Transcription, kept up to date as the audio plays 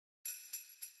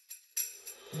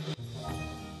Hi,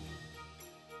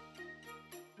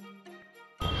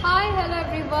 hello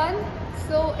everyone.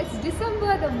 So it's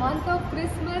December, the month of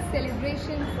Christmas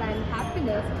celebrations and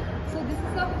happiness. So this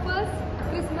is our first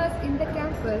Christmas in the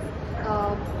campus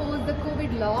post the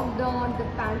COVID lockdown, the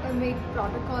pandemic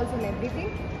protocols and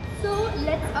everything. So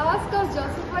let's ask our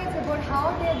josphites about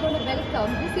how they are going to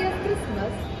welcome this year's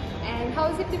Christmas and how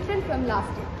is it different from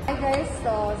last year. Hi guys,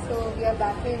 so we are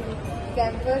back in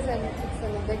campus and it's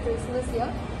another Christmas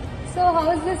here. So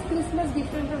how is this Christmas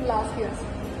different from last year's?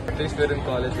 At least we're in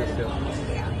college this year.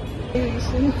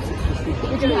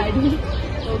 You can hide me.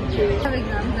 Okay. Have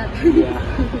exams that.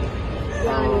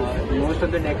 Yeah. Most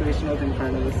of the decoration was in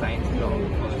front of the science block.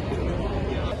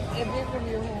 Every from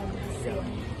your home.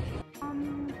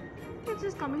 It's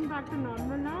just coming back to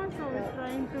normal now, so we're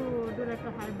trying to do like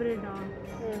a hybrid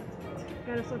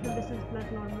kind of social distance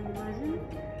like normal, imagine.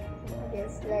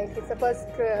 Yes, like it's the first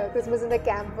Christmas in the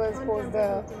campus post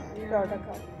the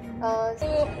protocol. What's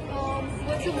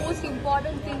the most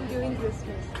important thing during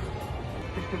Christmas?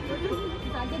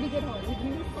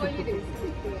 Holidays.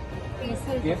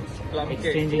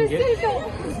 Exchanging gifts.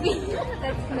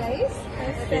 That's nice.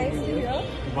 That's nice to hear.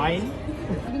 Wine.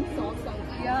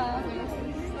 Yeah.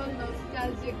 So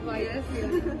nostalgic vibes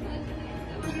here.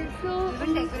 Okay, so even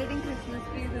decorating Christmas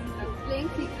trees and stuff, playing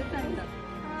secrets and stuff.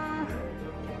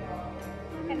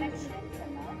 Connections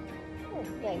and all. Oh,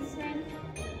 nice. Friends,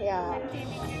 Yeah.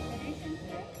 maintaining a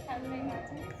relationship, having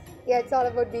magic. Yeah, it's all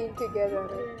about being together.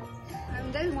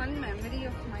 Right? There's one memory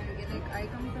of mine. Like I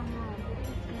come from a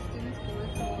Christian school,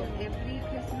 so every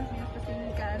Christmas we used to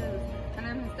sing carols, and I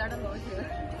miss that a lot here.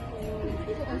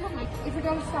 If you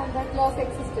don't Santa Claus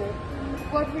existed,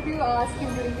 what would you ask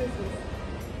him during Christmas?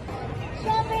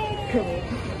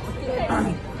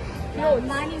 No,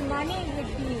 money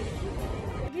would be.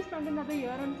 We spent another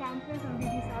year on campus and we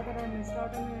decided I missed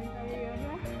out on the entire year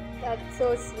here. That's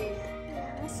so sweet.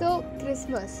 So,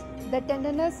 Christmas, the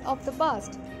tenderness of the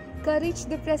past, courage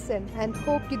the present, and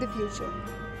hope to the future.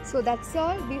 So that's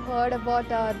all we heard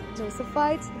about our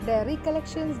Josephites, their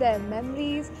recollections, their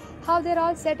memories, how they're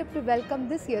all set up to welcome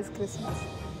this year's Christmas.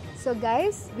 So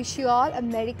guys, wish you all a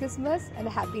Merry Christmas and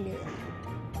a Happy New Year.